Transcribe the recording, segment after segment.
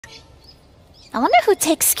I wonder who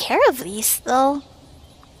takes care of these, though.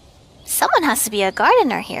 Someone has to be a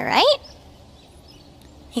gardener here, right?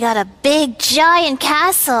 You got a big, giant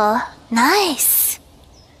castle. Nice.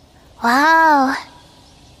 Wow.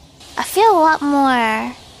 I feel a lot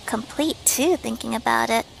more complete, too, thinking about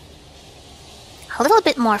it. A little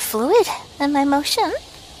bit more fluid in my motion.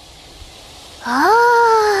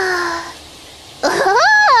 Ah.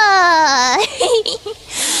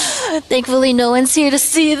 Thankfully, no one's here to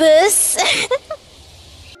see this.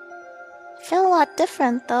 Feel a lot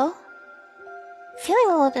different, though. Feeling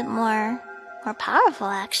a little bit more powerful,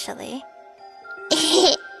 actually.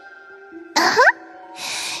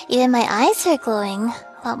 Even my eyes are glowing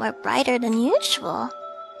a lot more brighter than usual.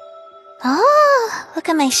 Oh, look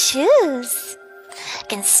at my shoes. I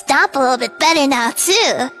can stomp a little bit better now,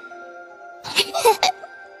 too.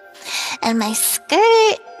 And my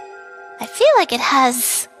skirt, I feel like it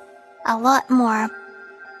has a lot more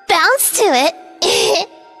bounce to it.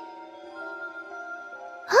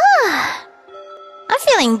 I'm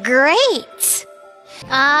feeling great.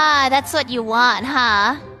 Ah, that's what you want,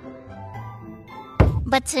 huh?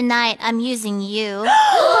 But tonight, I'm using you.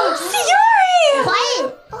 Shiori!